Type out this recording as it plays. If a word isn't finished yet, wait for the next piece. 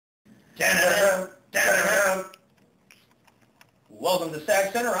Welcome to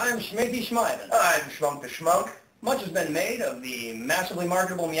SackCenter. I'm Shmazy Shmivan. I'm Shmonk the Shmunk. Much has been made of the massively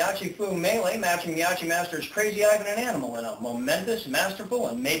marketable Myachi-Fu melee matching Myachi Masters Crazy Ivan and Animal in a momentous, masterful,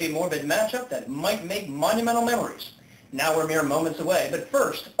 and maybe morbid matchup that might make monumental memories. Now we're mere moments away, but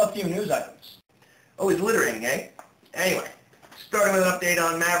first, a few news items. Always littering, eh? Anyway, starting with an update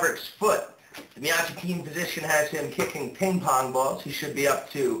on Maverick's foot. The Myachi team physician has him kicking ping pong balls. He should be up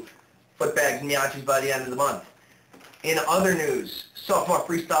to foot bags and Myachis by the end of the month. In other news, sophomore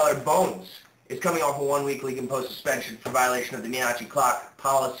freestyler Bones is coming off a one-week league imposed suspension for violation of the Myachi clock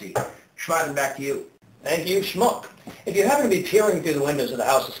policy. Shmivan, back to you. Thank you, Shmunk. If you happened to be peering through the windows of the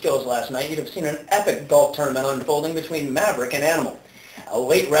House of Skills last night, you'd have seen an epic golf tournament unfolding between Maverick and Animal. A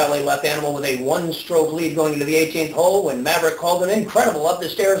late rally left Animal with a one-stroke lead going into the 18th hole when Maverick called an incredible up the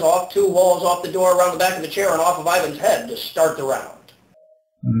stairs, off two walls, off the door, around the back of the chair, and off of Ivan's head to start the round.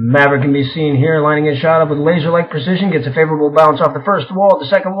 Maverick can be seen here lining his shot up with laser-like precision, gets a favorable bounce off the first wall, the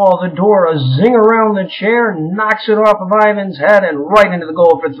second wall, the door, a zing around the chair, knocks it off of Ivan's head and right into the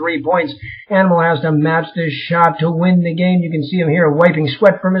goal for 3 points. Animal has to match this shot to win the game. You can see him here wiping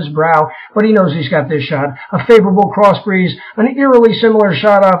sweat from his brow, but he knows he's got this shot. A favorable cross breeze, an eerily similar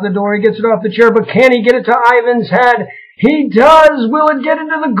shot off the door. He gets it off the chair, but can he get it to Ivan's head? He does! Will it get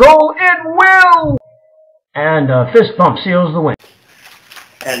into the goal? It will! And a fist pump seals the win.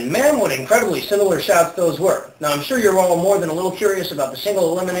 And man, what incredibly similar shots those were. Now, I'm sure you're all more than a little curious about the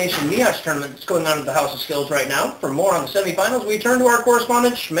single elimination Myachi tournament that's going on at the House of Skills right now. For more on the semifinals, we turn to our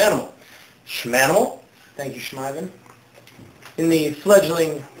correspondent, Shmanimal. Shmanimal? Thank you, Shmivan. In the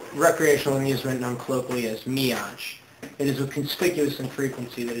fledgling recreational amusement known colloquially as Myachi, it is with conspicuous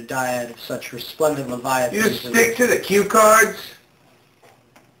infrequency that a dyad of such resplendent leviathans... You stick to the cue cards?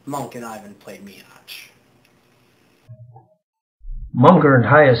 Monk and Ivan played Myachi. Monk earned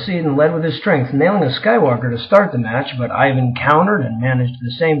highest seed and led with his strength, nailing a Skywalker to start the match, but Ivan countered and managed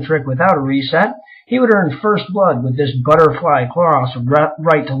the same trick without a reset. He would earn first blood with this butterfly cross from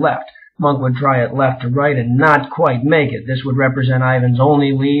right to left. Monk would try it left to right and not quite make it. This would represent Ivan's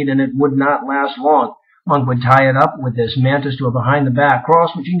only lead, and it would not last long. Monk would tie it up with this mantis to a behind-the-back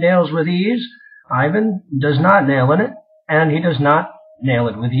cross, which he nails with ease. Ivan does not nail it, and he does not nail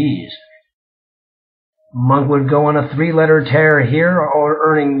it with ease. Monk would go on a 3-letter tear here, or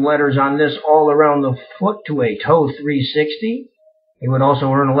earning letters on this all around the foot to a toe 360. He would also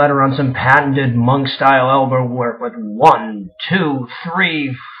earn a letter on some patented Monk-style elbow work with 1, 2,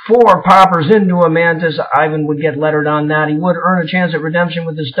 3, 4 poppers into a mantis. Ivan would get lettered on that. He would earn a chance at redemption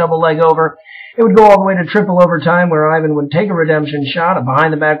with this double leg over. It would go all the way to triple overtime, where Ivan would take a redemption shot, a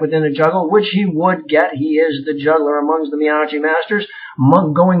behind-the-back within a juggle, which he would get. He is the juggler amongst the Myachi Masters.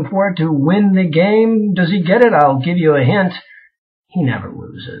 Monk going for it to win the game. Does he get it? I'll give you a hint. He never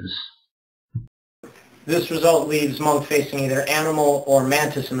loses. This result leaves Monk facing either Animal or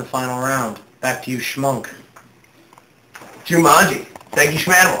Mantis in the final round. Back to you, Shmunk. Jumanji. Thank you,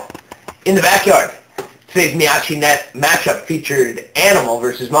 Shmanimal. In the backyard, today's Myachi Net matchup featured Animal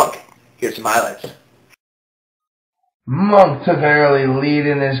versus Monk. Here's some highlights. Monk took an early lead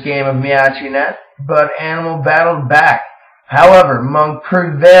in this game of Myachi-Net, but Animal battled back. However, Monk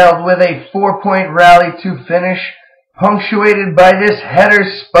prevailed with a 4-point rally to finish, punctuated by this header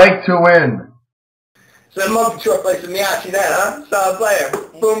spike to win. So Monk short place of Myachi-Net, huh? Solid player.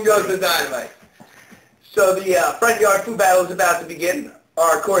 Boom goes the dynamite. So the front yard food battle is about to begin.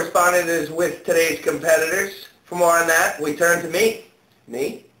 Our correspondent is with today's competitors. For more on that, we turn to me.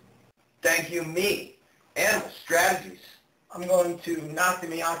 Me? Thank you, me. Animal strategies. I'm going to knock the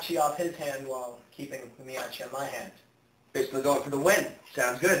Myachi off his hand while keeping the Myachi on my hand. Basically going for the win.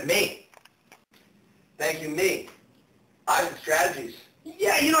 Sounds good. Me. Thank you, me. Ivan strategies.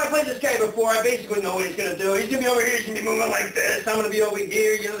 Yeah, you know, I played this guy before. I basically know what he's going to do. He's going to be over here. He's going to be moving like this. I'm going to be over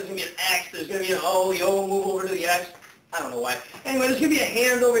here. You know, there's going to be an X. There's going to be an O. The O will move over to the X. I don't know why. Anyway, there's going to be a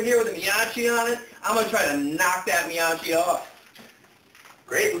hand over here with a Myachi on it. I'm going to try to knock that Myachi off.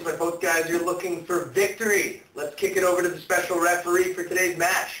 Great. Looks like both guys are looking for victory. Let's kick it over to the special referee for today's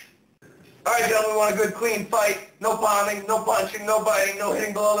match. All right, gentlemen, we want a good, clean fight. No bombing, no punching, no biting, no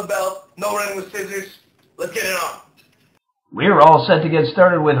hitting below the belt, no running with scissors. Let's get it on. We're all set to get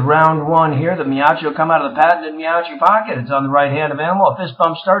started with round 1 here. The Myachi will come out of the patented Myachi pocket. It's on the right hand of Animal. A fist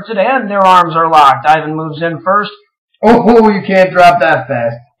bump starts it, and their arms are locked. Ivan moves in first. Oh, you can't drop that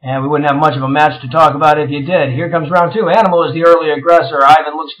fast. And we wouldn't have much of a match to talk about if you did. Here comes round 2. Animal is the early aggressor.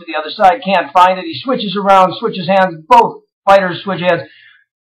 Ivan looks for the other side, can't find it. He switches around, switches hands. Both fighters switch hands.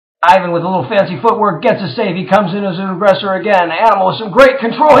 Ivan with a little fancy footwork gets a save. He comes in as an aggressor again. Animal with some great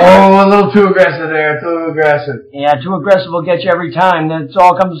control here. Oh, a little too aggressive there. Too aggressive. Yeah, too aggressive will get you every time. Then it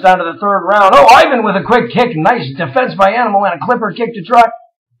all comes down to the third round. Oh, Ivan with a quick kick. Nice defense by Animal and a clipper kick to Truck.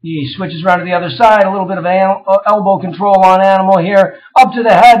 He switches around to the other side. A little bit of elbow control on Animal here. Up to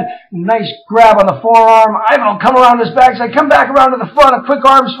the head. Nice grab on the forearm. Ivan will come around his backside. Come back around to the front. A quick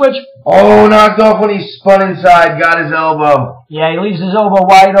arm switch. Oh, knocked off when he spun inside. Got his elbow. Yeah, he leaves his elbow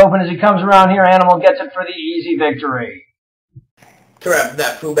wide open as he comes around here. Animal gets it for the easy victory. To wrap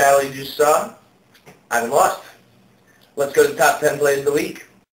that Pooh battle you just saw, Ivan lost. Let's go to the top 10 plays of the week.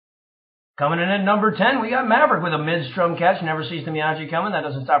 Coming in at number 10, we got Maverick with a mid-strum catch. Never sees the Myachi coming. That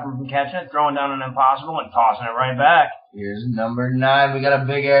doesn't stop him from catching it, throwing down an impossible, and tossing it right back. Here's number 9. We got a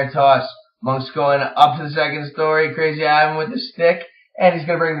big air toss. Monk's going up to the second story. Crazy Ivan with the stick. And he's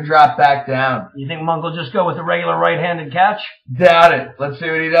going to bring the drop back down. You think Monk will just go with the regular right-handed catch? Doubt it. Let's see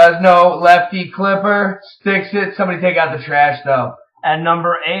what he does. No, lefty clipper. Sticks it. Somebody take out the trash, though. At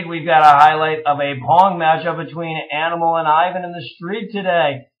number 8, we've got a highlight of a pong matchup between Animal and Ivan in the street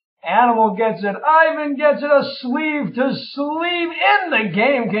today. Animal gets it. Ivan gets it. A sleeve to sleeve in the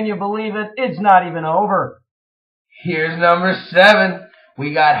game. Can you believe it? It's not even over. Here's number 7.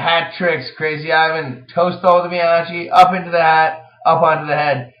 We got hat tricks. Crazy Ivan toast all the Myachi up into the hat, up onto the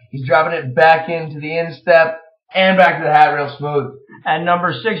head. He's dropping it back into the instep and back to the hat real smooth. At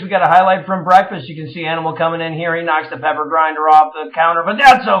number 6, we got a highlight from breakfast. You can see Animal coming in here. He knocks the pepper grinder off the counter, but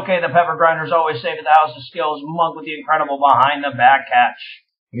that's okay. The pepper grinder's always safe at the House of Skills. Monk with the incredible behind the back catch.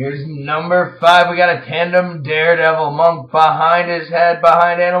 Here's number 5. We got a tandem daredevil. Monk behind his head,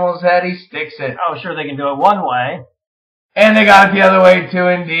 behind Animal's head. He sticks it. Oh, sure, they can do it one way. And they got it the other way, too,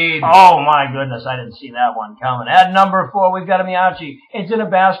 indeed. Oh, my goodness, I didn't see that one coming. At number 4, we've got a Myachi. It's in a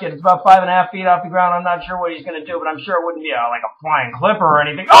basket. It's about 5.5 feet off the ground. I'm not sure what he's going to do, but I'm sure it wouldn't be like a flying clipper or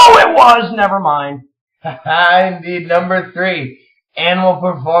anything. Oh, it was! Never mind. Indeed, number 3. Animal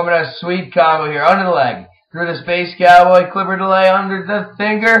performing a sweet combo here. Under the leg. Through the space cowboy, clipper delay under the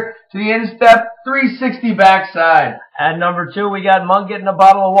finger to the instep, 360 backside. At number 2, we got Monk getting a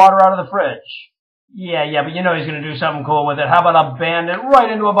bottle of water out of the fridge. Yeah, but you know he's going to do something cool with it. How about a bandit right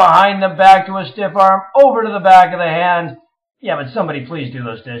into a behind the back to a stiff arm, over to the back of the hand. Yeah, but somebody please do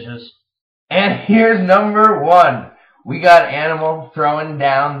those dishes. And here's number 1. We got Animal throwing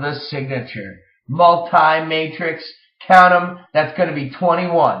down the signature. Multi-matrix. Count them. That's going to be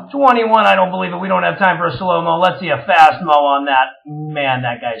 21. 21, I don't believe it. We don't have time for a slow-mo. Let's see a fast mo on that. Man,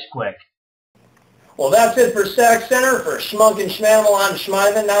 that guy's quick. Well, that's it for SackCenter. For Shmunk and Shmavel, I'm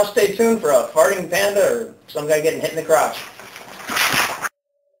Shmivan. Now stay tuned for a farting panda or some guy getting hit in the crotch.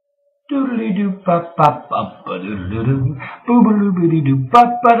 Doodly doo ba ba ba ba doodly doo boobaloobity doo ba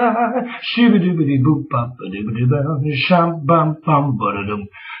ba da shibidooby boop ba ba doobity ba sham bam bam ba da dum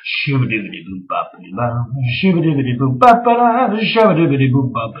shibidooby boop ba ba da shibidooby boop ba ba da shibidooby boop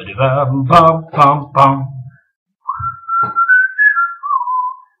ba ba da bam bam bam.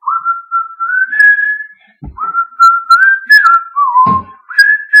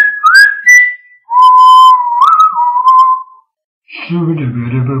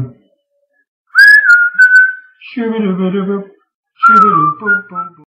 Shibidooby boop. Shoo-ba-doo-ba-doo-boop. Shoo-ba-doo-boop-boop.